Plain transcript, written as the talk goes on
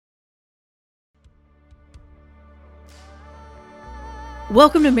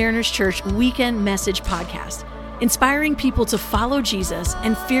Welcome to Mariners Church Weekend Message Podcast, inspiring people to follow Jesus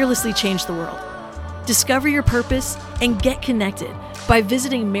and fearlessly change the world. Discover your purpose and get connected by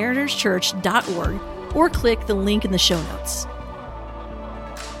visiting marinerschurch.org or click the link in the show notes.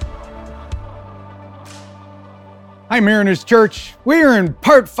 Hi, Mariners Church. We are in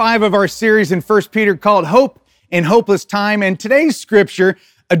part 5 of our series in 1 Peter called Hope in Hopeless Time, and today's scripture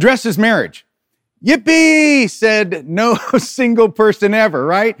addresses marriage. Yippee, said no single person ever,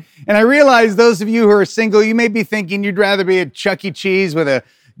 right? And I realize those of you who are single, you may be thinking you'd rather be at Chuck E. Cheese with a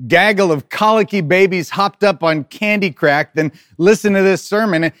gaggle of colicky babies hopped up on candy crack than listen to this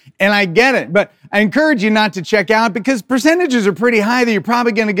sermon. And I get it, but I encourage you not to check out because percentages are pretty high that you're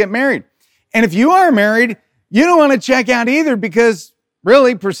probably going to get married. And if you are married, you don't want to check out either because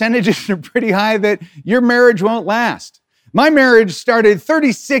really percentages are pretty high that your marriage won't last. My marriage started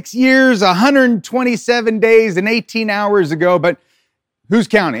 36 years, 127 days, and 18 hours ago, but who's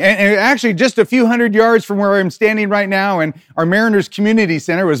counting? And actually, just a few hundred yards from where I'm standing right now in our Mariners Community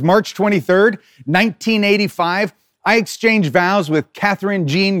Center was March 23rd, 1985. I exchanged vows with Catherine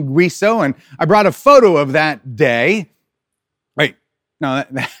Jean Guiso, and I brought a photo of that day. Wait, no,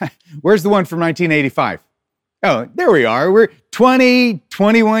 where's the one from 1985? Oh, there we are. We're 20,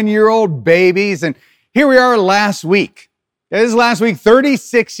 21-year-old babies, and here we are last week. This is last week,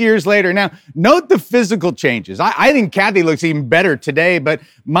 36 years later. Now, note the physical changes. I think Kathy looks even better today, but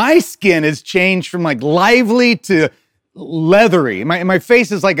my skin has changed from like lively to leathery. My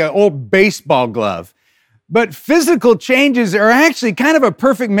face is like an old baseball glove. But physical changes are actually kind of a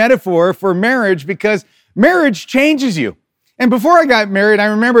perfect metaphor for marriage because marriage changes you. And before I got married, I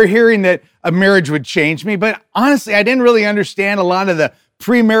remember hearing that a marriage would change me, but honestly, I didn't really understand a lot of the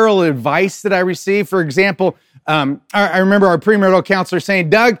premarital advice that I received. For example, I remember our premarital counselor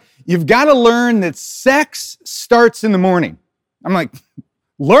saying, Doug, you've got to learn that sex starts in the morning. I'm like,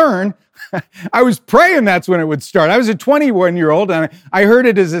 learn? I was praying that's when it would start. I was a 21-year-old, and I heard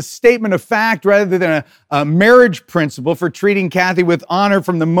it as a statement of fact rather than a marriage principle for treating Kathy with honor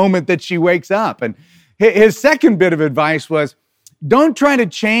from the moment that she wakes up. And his second bit of advice was, don't try to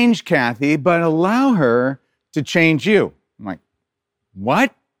change Kathy, but allow her to change you. I'm like,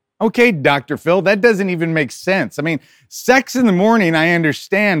 what? Okay, Dr. Phil, that doesn't even make sense. I mean, sex in the morning, I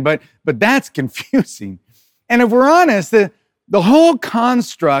understand, but that's confusing. And if we're honest, the whole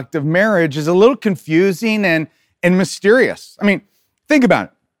construct of marriage is a little confusing and mysterious. I mean, think about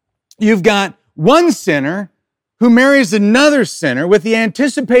it. You've got one sinner who marries another sinner with the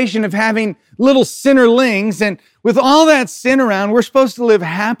anticipation of having little sinnerlings, and with all that sin around, we're supposed to live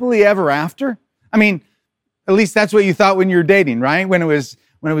happily ever after? I mean, at least that's what you thought when you were dating, right? When it was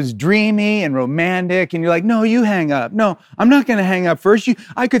dreamy and romantic, and you're like, no, you hang up. No, I'm not going to hang up first.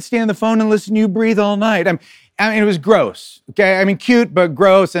 I could stay on the phone and listen to you breathe all night. I mean, it was gross, okay? I mean, cute, but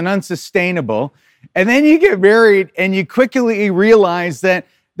gross and unsustainable. And then you get married, and you quickly realize that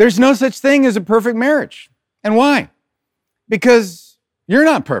there's no such thing as a perfect marriage. And why? Because you're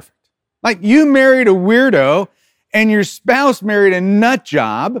not perfect. Like, you married a weirdo, and your spouse married a nut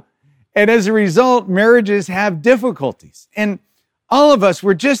job, and as a result, marriages have difficulties. And all of us,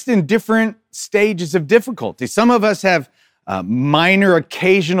 we're just in different stages of difficulty. Some of us have minor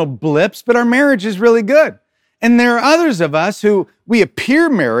occasional blips, but our marriage is really good. And there are others of us who we appear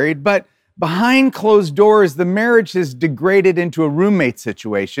married, but behind closed doors, the marriage has degraded into a roommate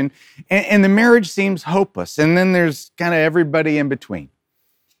situation, and the marriage seems hopeless. And then there's kind of everybody in between.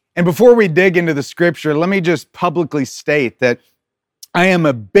 And before we dig into the scripture, let me just publicly state that I am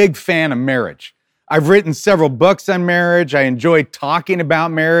a big fan of marriage. I've written several books on marriage. I enjoy talking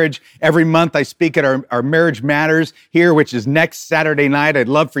about marriage. Every month I speak at our Marriage Matters here, which is next Saturday night. I'd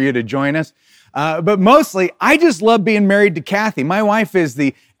love for you to join us. But mostly, I just love being married to Kathy. My wife is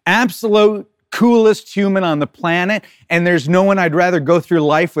the absolute coolest human on the planet, and there's no one I'd rather go through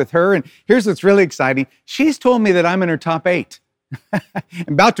life with her. And here's what's really exciting. She's told me that I'm in her top 8. I'm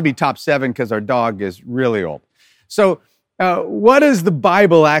about to be top 7 because our dog is really old. So what does the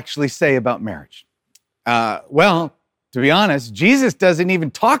Bible actually say about marriage? Well, to be honest, Jesus doesn't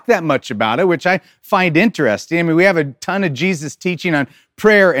even talk that much about it, which I find interesting. I mean, we have a ton of Jesus teaching on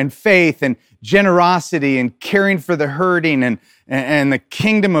prayer and faith and generosity and caring for the hurting and the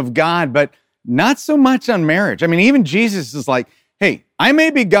kingdom of God, but not so much on marriage. I mean, even Jesus is like, hey, I may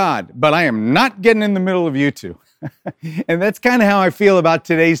be God, but I am not getting in the middle of you two. And that's kind of how I feel about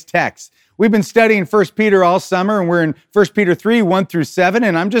today's text. We've been studying 1 Peter all summer, and we're in 1 Peter 3, 1 through 7,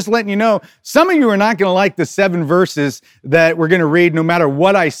 and I'm just letting you know, some of you are not going to like the 7 verses that we're going to read no matter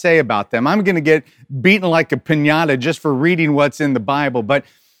what I say about them. I'm going to get beaten like a piñata just for reading what's in the Bible, but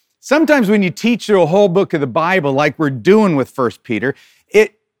sometimes when you teach through a whole book of the Bible, like we're doing with 1 Peter,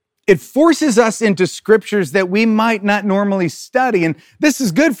 it forces us into scriptures that we might not normally study. And this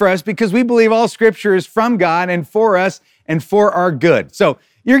is good for us because we believe all scripture is from God and for us and for our good. So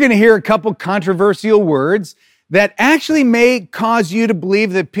you're going to hear a couple controversial words that actually may cause you to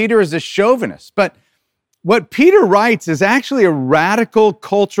believe that Peter is a chauvinist. But what Peter writes is actually a radical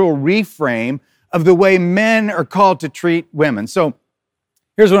cultural reframe of the way men are called to treat women. So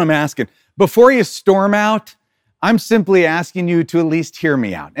here's what I'm asking. Before you storm out, I'm simply asking you to at least hear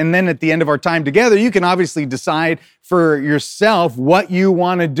me out. And then at the end of our time together, you can obviously decide for yourself what you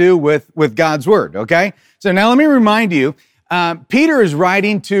want to do with God's word, okay? So now let me remind you, Peter is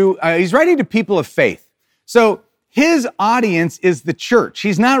writing to people of faith. So his audience is the church.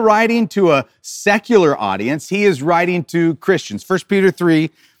 He's not writing to a secular audience. He is writing to Christians. 1 Peter 3,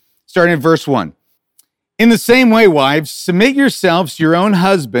 starting at verse 1. In the same way, wives, submit yourselves to your own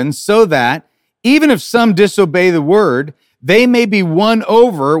husbands so that, even if some disobey the word, they may be won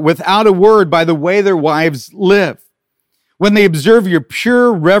over without a word by the way their wives live, when they observe your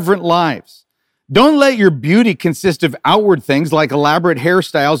pure, reverent lives. Don't let your beauty consist of outward things like elaborate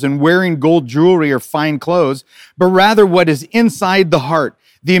hairstyles and wearing gold jewelry or fine clothes, but rather what is inside the heart,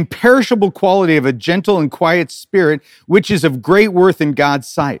 the imperishable quality of a gentle and quiet spirit, which is of great worth in God's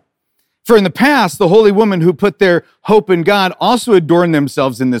sight. For in the past, the holy women who put their hope in God also adorned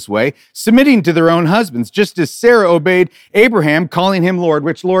themselves in this way, submitting to their own husbands, just as Sarah obeyed Abraham, calling him Lord,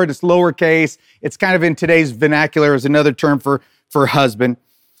 which Lord is lowercase. It's kind of in today's vernacular as another term for husband.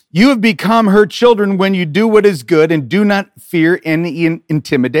 You have become her children when you do what is good and do not fear any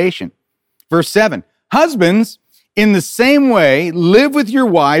intimidation. Verse 7, husbands, in the same way, live with your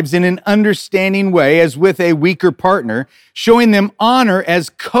wives in an understanding way as with a weaker partner, showing them honor as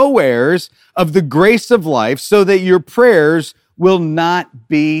co-heirs of the grace of life so that your prayers will not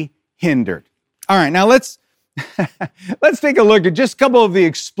be hindered. All right, now let's take a look at just a couple of the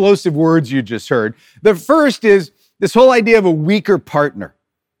explosive words you just heard. The first is this whole idea of a weaker partner.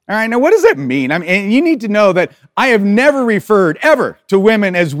 All right, now what does that mean? I mean, and you need to know that I have never referred ever to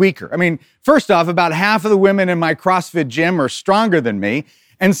women as weaker. I mean, first off, about half of the women in my CrossFit gym are stronger than me.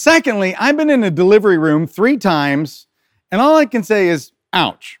 And secondly, I've been in a delivery room 3 times, and all I can say is,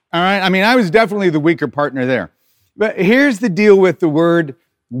 ouch. All right, I mean, I was definitely the weaker partner there. But here's the deal with the word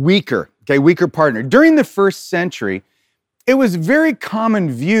weaker, okay, weaker partner. During the first century, it was a very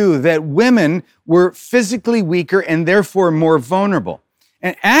common view that women were physically weaker and therefore more vulnerable.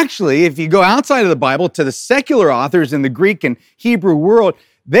 And actually, if you go outside of the Bible to the secular authors in the Greek and Hebrew world,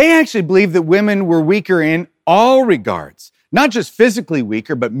 they actually believed that women were weaker in all regards, not just physically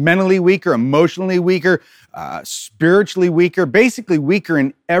weaker, but mentally weaker, emotionally weaker, spiritually weaker, basically weaker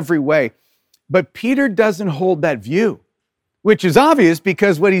in every way. But Peter doesn't hold that view, which is obvious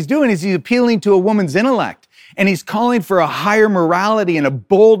because what he's doing is he's appealing to a woman's intellect. And he's calling for a higher morality and a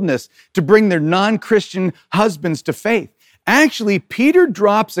boldness to bring their non-Christian husbands to faith. Actually, Peter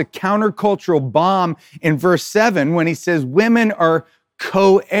drops a countercultural bomb in verse 7 when he says women are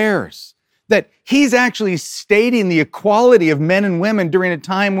co-heirs. That he's actually stating the equality of men and women during a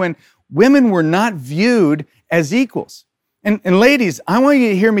time when women were not viewed as equals. And ladies, I want you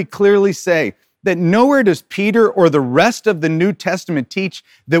to hear me clearly say that nowhere does Peter or the rest of the New Testament teach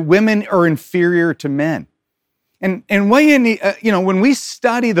that women are inferior to men. And when we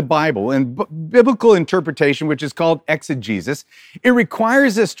study the Bible and biblical interpretation, which is called exegesis, it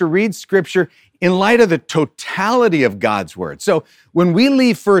requires us to read Scripture in light of the totality of God's Word. So when we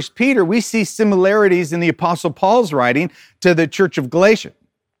leave 1 Peter, we see similarities in the Apostle Paul's writing to the church of Galatia.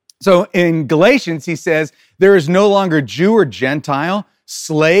 So in Galatians, he says, there is no longer Jew or Gentile,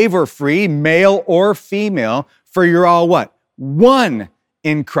 slave or free, male or female, for you're all what? One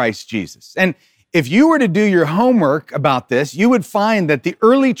in Christ Jesus. And if you were to do your homework about this, you would find that the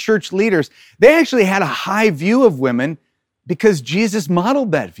early church leaders, they actually had a high view of women because Jesus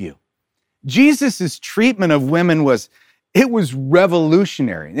modeled that view. Jesus' treatment of women was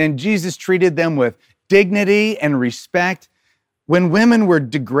revolutionary. And Jesus treated them with dignity and respect when women were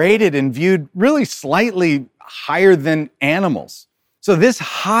degraded and viewed really slightly higher than animals. So this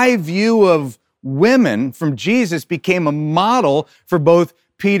high view of women from Jesus became a model for both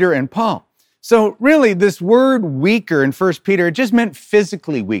Peter and Paul. So really, this word weaker in 1 Peter, it just meant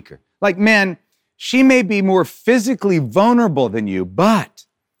physically weaker. Like, men, she may be more physically vulnerable than you, but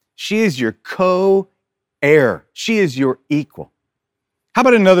she is your co-heir. She is your equal. How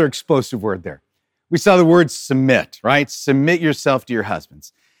about another explosive word there? We saw the word submit, right? Submit yourself to your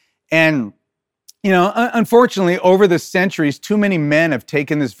husbands. And, unfortunately, over the centuries, too many men have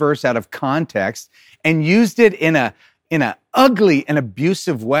taken this verse out of context and used it in a in an ugly and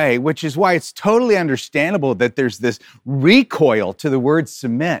abusive way, which is why it's totally understandable that there's this recoil to the word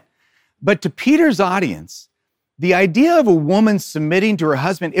submit. But to Peter's audience, the idea of a woman submitting to her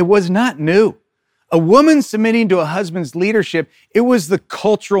husband, it was not new. A woman submitting to a husband's leadership, it was the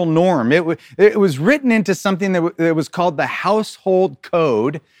cultural norm. It was written into something that was called the household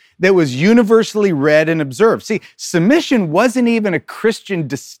code that was universally read and observed. See, submission wasn't even a Christian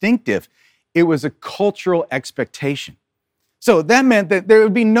distinctive. It was a cultural expectation. So that meant that there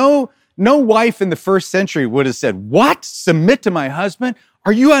would be no wife in the first century would have said, "What? Submit to my husband?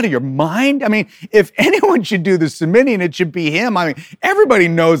 Are you out of your mind?" I mean, if anyone should do the submitting, it should be him. I mean, everybody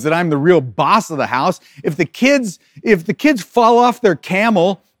knows that I'm the real boss of the house. If the kids fall off their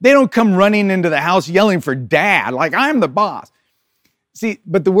camel, they don't come running into the house yelling for dad, like I'm the boss. See,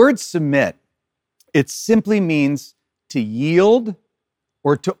 but the word submit, it simply means to yield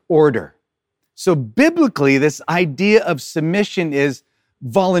or to order. So biblically, this idea of submission is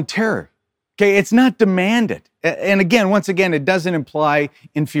voluntary. Okay, it's not demanded. And again, once again, it doesn't imply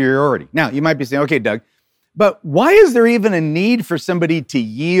inferiority. Now, you might be saying, okay, Doug, but why is there even a need for somebody to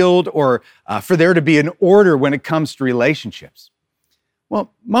yield or for there to be an order when it comes to relationships?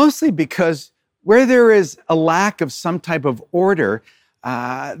 Well, mostly because where there is a lack of some type of order,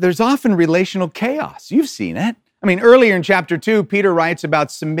 there's often relational chaos. You've seen it. I mean, earlier in chapter 2, Peter writes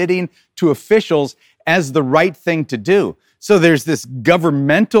about submitting to officials as the right thing to do. So there's this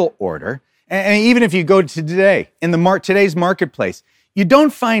governmental order. And even if you go to today, in today's marketplace, you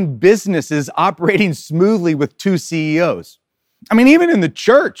don't find businesses operating smoothly with two CEOs. I mean, even in the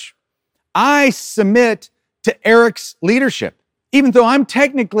church, I submit to Eric's leadership, even though I'm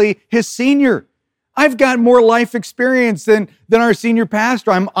technically his senior. I've got more life experience than our senior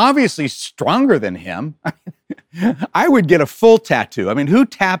pastor. I'm obviously stronger than him. I would get a full tattoo. I mean, who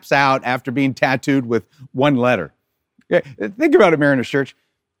taps out after being tattooed with one letter? Think about it, Mariners Church.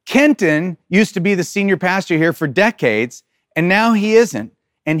 Kenton used to be the senior pastor here for decades, and now he isn't,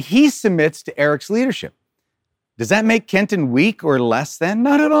 and he submits to Eric's leadership. Does that make Kenton weak or less than?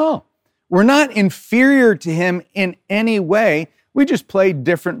 Not at all. We're not inferior to him in any way. We just play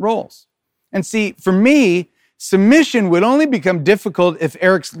different roles. And see, for me, submission would only become difficult if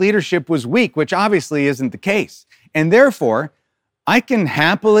Eric's leadership was weak, which obviously isn't the case. And therefore, I can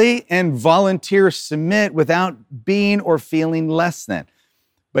happily and volunteer submit without being or feeling less than.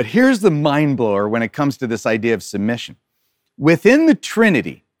 But here's the mind blower when it comes to this idea of submission. Within the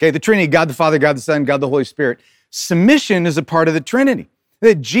Trinity, okay, the Trinity, God the Father, God the Son, God the Holy Spirit, submission is a part of the Trinity.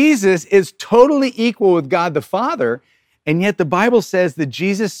 That Jesus is totally equal with God the Father, and yet the Bible says that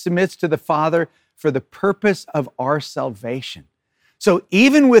Jesus submits to the Father for the purpose of our salvation. So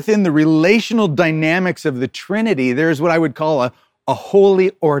even within the relational dynamics of the Trinity, there's what I would call a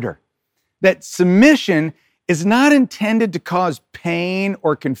holy order. That submission is not intended to cause pain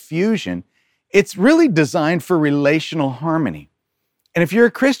or confusion. It's really designed for relational harmony. And if you're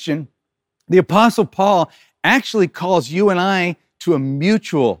a Christian, the Apostle Paul actually calls you and I to a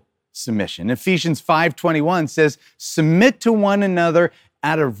mutual submission. Ephesians 5:21 says, "Submit to one another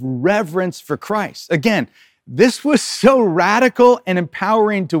out of reverence for Christ." Again, this was so radical and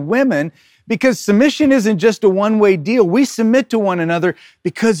empowering to women because submission isn't just a one-way deal. We submit to one another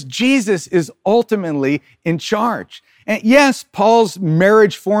because Jesus is ultimately in charge. And yes, Paul's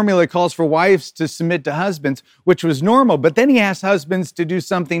marriage formula calls for wives to submit to husbands, which was normal, but then he asked husbands to do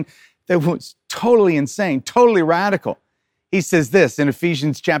something that was totally insane, totally radical. He says this in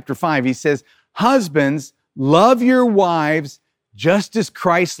Ephesians chapter 5, he says, "Husbands, love your wives just as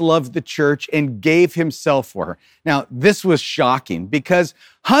Christ loved the church and gave himself for her." Now, this was shocking because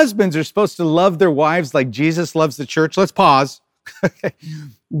husbands are supposed to love their wives like Jesus loves the church. Let's pause.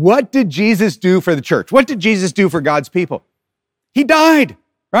 What did Jesus do for the church? What did Jesus do for God's people? He died,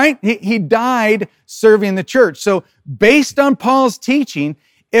 right? He died serving the church. So based on Paul's teaching,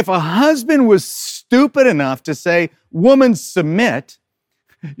 if a husband was stupid enough to say, "Woman, submit,"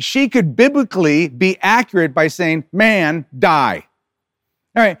 she could biblically be accurate by saying, "Man, die."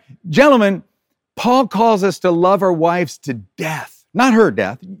 All right, gentlemen, Paul calls us to love our wives to death, not her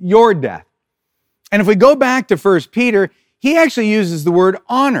death, your death. And if we go back to 1 Peter, he actually uses the word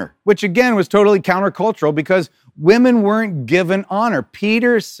honor, which again was totally countercultural because women weren't given honor.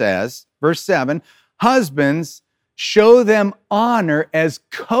 Peter says, verse 7, "Husbands, show them honor as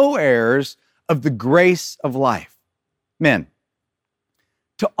co-heirs of the grace of life." Men,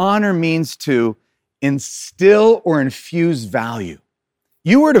 to honor means to instill or infuse value.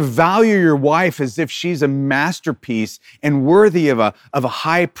 You were to value your wife as if she's a masterpiece and worthy of a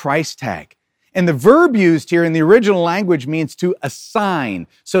high price tag. And the verb used here in the original language means to assign.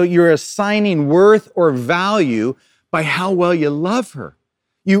 So you're assigning worth or value by how well you love her.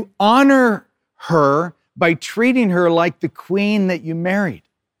 You honor her by treating her like the queen that you married.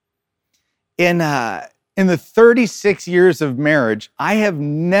 In the 36 years of marriage, I have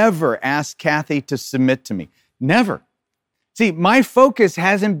never asked Kathy to submit to me. Never. See, my focus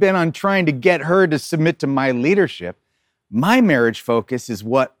hasn't been on trying to get her to submit to my leadership. My marriage focus is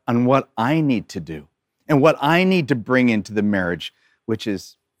on what I need to do and what I need to bring into the marriage, which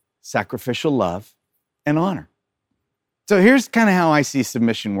is sacrificial love and honor. So here's kind of how I see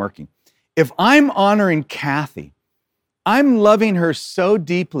submission working. If I'm honoring Kathy, I'm loving her so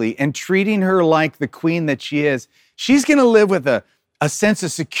deeply and treating her like the queen that she is, she's going to live with a sense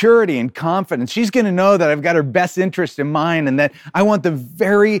of security and confidence. She's going to know that I've got her best interest in mind and that I want the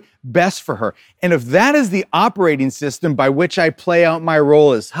very best for her. And if that is the operating system by which I play out my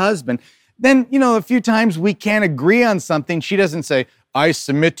role as husband, then, a few times we can't agree on something. She doesn't say, I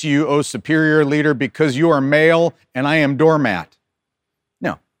submit to you, O superior leader, because you are male and I am doormat.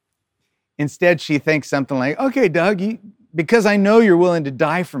 No. Instead, she thinks something like, okay, Doug, because I know you're willing to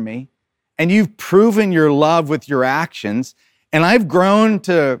die for me and you've proven your love with your actions, and I've grown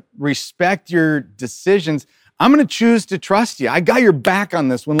to respect your decisions, I'm going to choose to trust you. I got your back on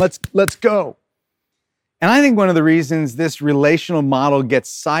this one. Let's go. And I think one of the reasons this relational model gets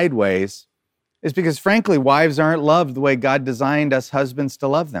sideways is because, frankly, wives aren't loved the way God designed us husbands to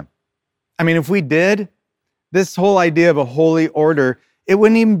love them. I mean, if we did, this whole idea of a holy order, it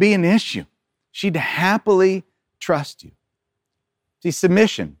wouldn't even be an issue. She'd happily trust you. See,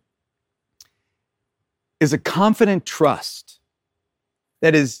 submission is a confident trust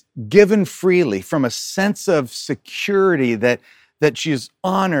that is given freely from a sense of security that she is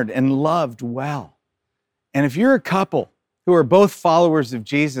honored and loved well. And if you're a couple who are both followers of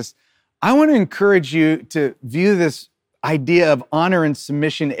Jesus, I want to encourage you to view this idea of honor and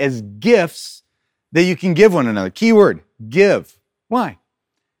submission as gifts that you can give one another. Keyword, give. Why?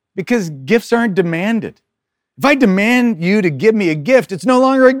 Because gifts aren't demanded. If I demand you to give me a gift, it's no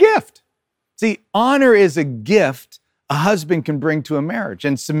longer a gift. See, honor is a gift a husband can bring to a marriage,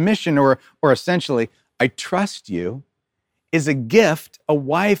 and submission, or essentially, I trust you, is a gift a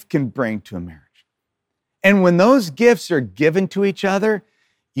wife can bring to a marriage. And when those gifts are given to each other,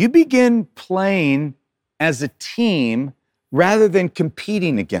 you begin playing as a team rather than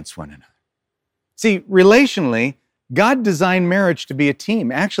competing against one another. See, relationally, God designed marriage to be a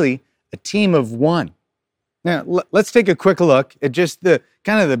team, actually a team of one. Now, let's take a quick look at just the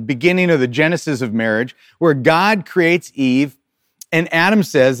beginning of the genesis of marriage, where God creates Eve, and Adam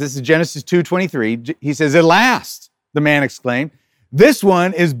says, this is Genesis 2:23, he says, "At last," the man exclaimed, "this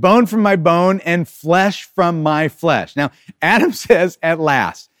one is bone from my bone and flesh from my flesh." Now, Adam says, "at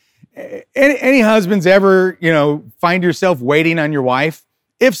last." Any husbands ever, find yourself waiting on your wife?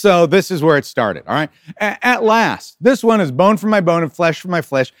 If so, this is where it started, all right? At last, this one is bone from my bone and flesh from my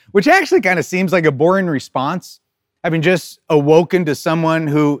flesh, which actually kind of seems like a boring response. Having just awoken to someone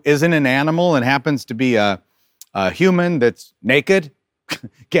who isn't an animal and happens to be a human that's naked.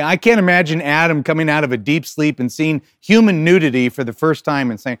 I can't imagine Adam coming out of a deep sleep and seeing human nudity for the first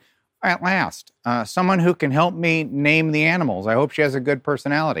time and saying, "At last, someone who can help me name the animals. I hope she has a good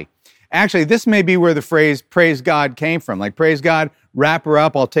personality." Actually, this may be where the phrase "praise God" came from. Like, praise God, wrap her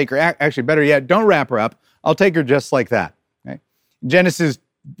up, I'll take her. Actually, better yet, don't wrap her up. I'll take her just like that. Okay? In Genesis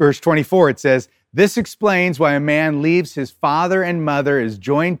verse 24, it says, "This explains why a man leaves his father and mother, is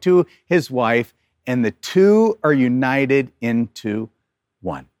joined to his wife, and the two are united into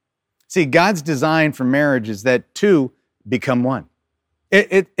one." See, God's design for marriage is that two become one.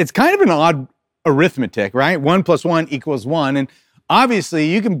 It's kind of an odd arithmetic, right? 1 + 1 = 1. And obviously,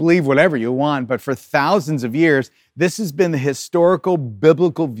 you can believe whatever you want, but for thousands of years, this has been the historical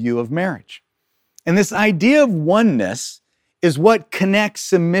biblical view of marriage. And this idea of oneness is what connects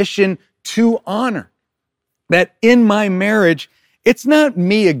submission to honor. That in my marriage, it's not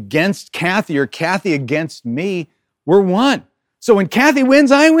me against Kathy or Kathy against me. We're one. So when Kathy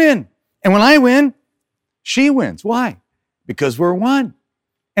wins, I win. And when I win, she wins. Why? Because we're one.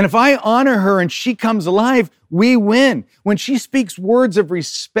 And if I honor her and she comes alive, we win. When she speaks words of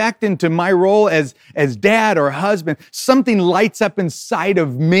respect into my role as dad or husband, something lights up inside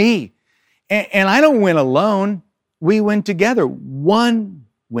of me. And I don't win alone. We win together. One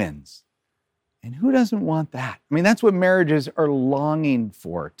wins. And who doesn't want that? I mean, that's what marriages are longing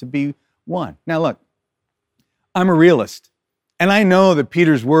for, to be one. Now, look, I'm a realist. And I know that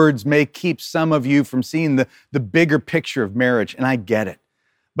Peter's words may keep some of you from seeing the bigger picture of marriage, and I get it.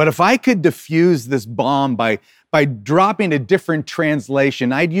 But if I could diffuse this bomb by dropping a different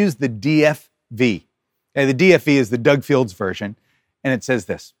translation, I'd use the DFV. Okay, the DFV is the Doug Fields version, and it says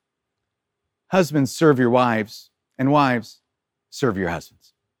this: "Husbands, serve your wives And wives, serve your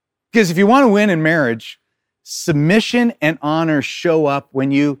husbands. Because if you want to win in marriage, submission and honor show up when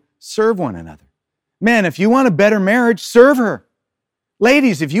you serve one another. Men, if you want a better marriage, serve her.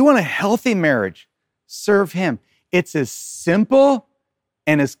 Ladies, if you want a healthy marriage, serve him. It's as simple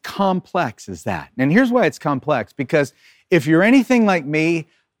and as complex as that. And here's why it's complex, because if you're anything like me,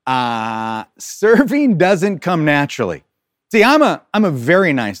 serving doesn't come naturally. See, I'm a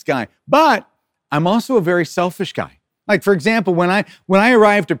very nice guy, but I'm also a very selfish guy. Like, for example, when I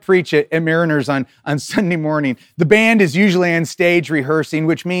arrive to preach at Mariners on Sunday morning, the band is usually on stage rehearsing,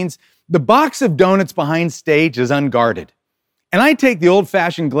 which means the box of donuts behind stage is unguarded. And I take the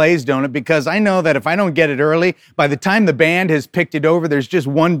old-fashioned glazed donut because I know that if I don't get it early, by the time the band has picked it over, there's just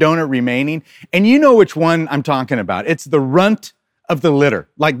one donut remaining. And you know which one I'm talking about. It's the runt of the litter,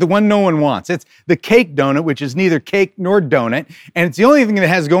 like the one no one wants. It's the cake donut, which is neither cake nor donut. And it's the only thing that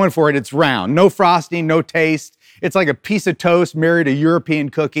has going for it, it's round. No frosting, no taste. It's like a piece of toast married a European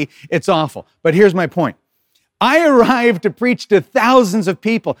cookie. It's awful. But here's my point. I arrived to preach to thousands of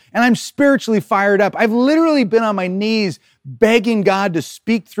people, and I'm spiritually fired up. I've literally been on my knees begging God to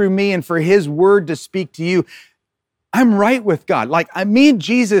speak through me and for his word to speak to you. I'm right with God. Like, me and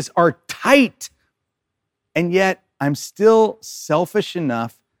Jesus are tight, and yet I'm still selfish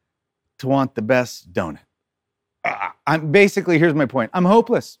enough to want the best donut. Here's my point. I'm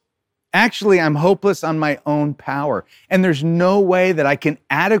hopeless. Actually, I'm hopeless on my own power. And there's no way that I can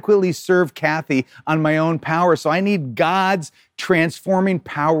adequately serve Kathy on my own power. So I need God's transforming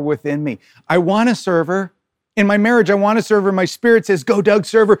power within me. I want to serve her. In my marriage, I want to serve her. My spirit says, go, Doug,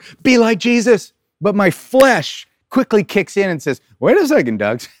 serve her. Be like Jesus. But my flesh quickly kicks in and says, wait a second,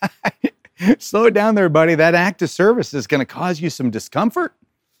 Doug. Slow it down there, buddy. That act of service is going to cause you some discomfort.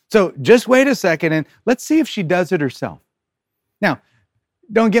 So just wait a second and let's see if she does it herself. Now,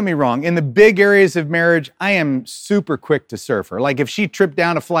 don't get me wrong. In the big areas of marriage, I am super quick to serve her. Like if she tripped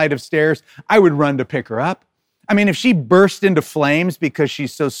down a flight of stairs, I would run to pick her up. I mean, if she burst into flames because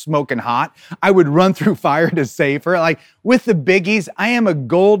she's so smoking hot, I would run through fire to save her. Like with the biggies, I am a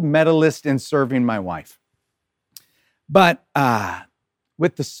gold medalist in serving my wife. But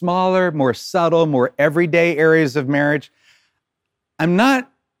with the smaller, more subtle, more everyday areas of marriage, I'm not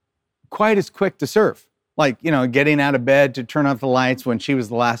quite as quick to serve. Like, getting out of bed to turn off the lights when she was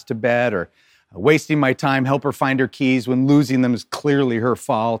the last to bed, or wasting my time, help her find her keys when losing them is clearly her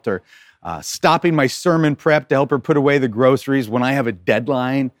fault, or stopping my sermon prep to help her put away the groceries when I have a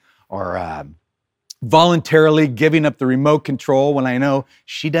deadline, or voluntarily giving up the remote control when I know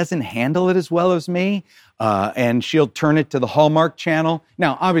she doesn't handle it as well as me, and she'll turn it to the Hallmark channel.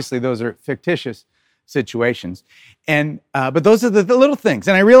 Now, obviously, those are fictitious situations. But those are the little things.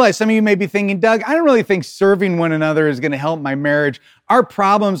 And I realize some of you may be thinking, Doug, I don't really think serving one another is going to help my marriage. Our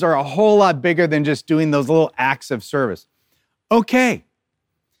problems are a whole lot bigger than just doing those little acts of service. Okay.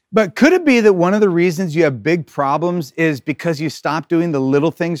 But could it be that one of the reasons you have big problems is because you stopped doing the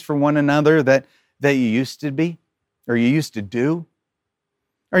little things for one another that you used to be, or you used to do?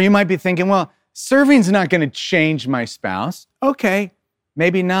 Or you might be thinking, well, serving's not going to change my spouse. Okay.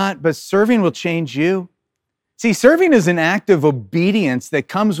 Maybe not, but serving will change you. See, serving is an act of obedience that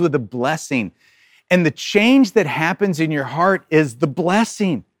comes with a blessing. And the change that happens in your heart is the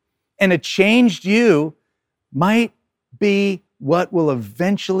blessing. And a changed you might be what will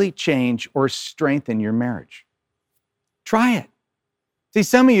eventually change or strengthen your marriage. Try it. See,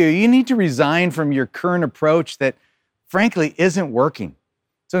 some of you need to resign from your current approach that frankly isn't working.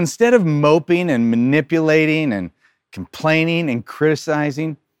 So instead of moping and manipulating and complaining and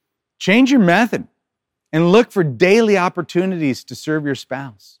criticizing, change your method and look for daily opportunities to serve your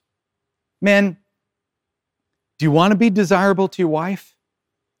spouse. Men, do you want to be desirable to your wife?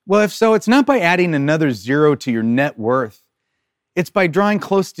 Well, if so, it's not by adding another zero to your net worth. It's by drawing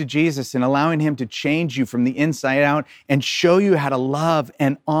close to Jesus and allowing him to change you from the inside out and show you how to love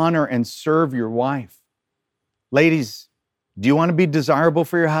and honor and serve your wife. Ladies, do you want to be desirable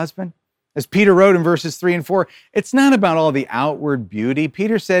for your husband? As Peter wrote in verses 3 and 4, it's not about all the outward beauty.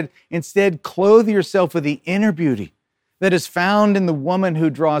 Peter said, instead, clothe yourself with the inner beauty that is found in the woman who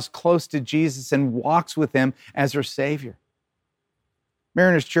draws close to Jesus and walks with him as her Savior.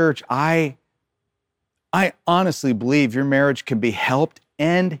 Mariners Church, I honestly believe your marriage can be helped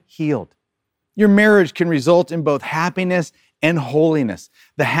and healed. Your marriage can result in both happiness and holiness.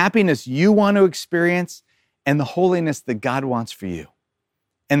 The happiness you want to experience and the holiness that God wants for you.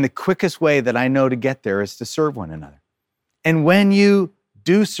 And the quickest way that I know to get there is to serve one another. And when you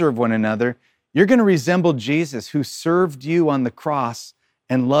do serve one another, you're going to resemble Jesus, who served you on the cross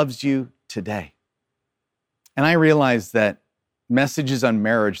and loves you today. And I realize that messages on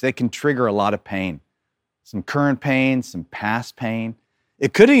marriage, they can trigger a lot of pain. some current pain, some past pain.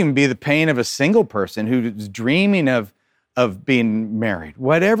 It could even be the pain of a single person who's dreaming of being married.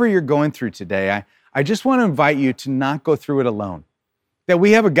 Whatever you're going through today, I just want to invite you to not go through it alone. That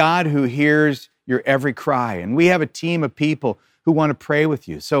we have a God who hears your every cry, and we have a team of people who want to pray with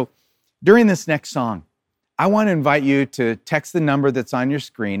you. So during this next song, I want to invite you to text the number that's on your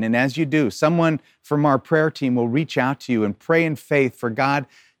screen. And as you do, someone from our prayer team will reach out to you and pray in faith for God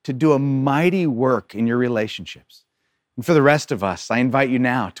to do a mighty work in your relationships. And for the rest of us, I invite you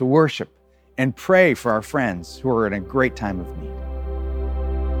now to worship and pray for our friends who are in a great time of need.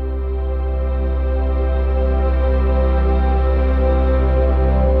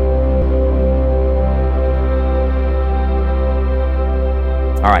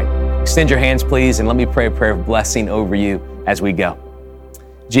 All right, extend your hands, please, and let me pray a prayer of blessing over you as we go.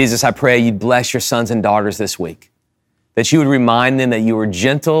 Jesus, I pray you'd bless your sons and daughters this week, that you would remind them that you are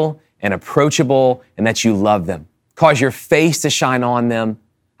gentle and approachable and that you love them. Cause your face to shine on them.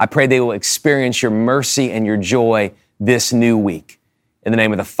 I pray they will experience your mercy and your joy this new week. In the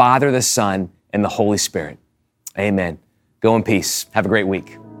name of the Father, the Son, and the Holy Spirit. Amen. Go in peace. Have a great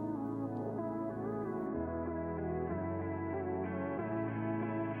week.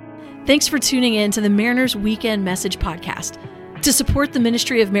 Thanks for tuning in to the Mariners Weekend Message Podcast. To support the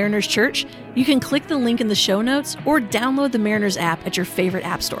ministry of Mariners Church, you can click the link in the show notes or download the Mariners app at your favorite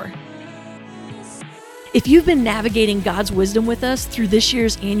app store. If you've been navigating God's wisdom with us through this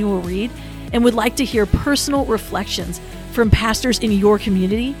year's annual read and would like to hear personal reflections from pastors in your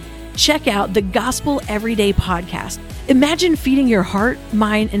community, check out the Gospel Everyday podcast. Imagine feeding your heart,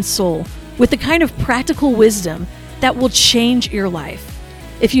 mind, and soul with the kind of practical wisdom that will change your life.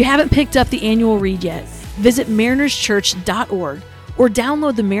 If you haven't picked up the annual read yet, visit marinerschurch.org or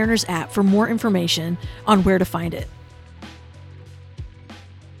download the Mariners app for more information on where to find it.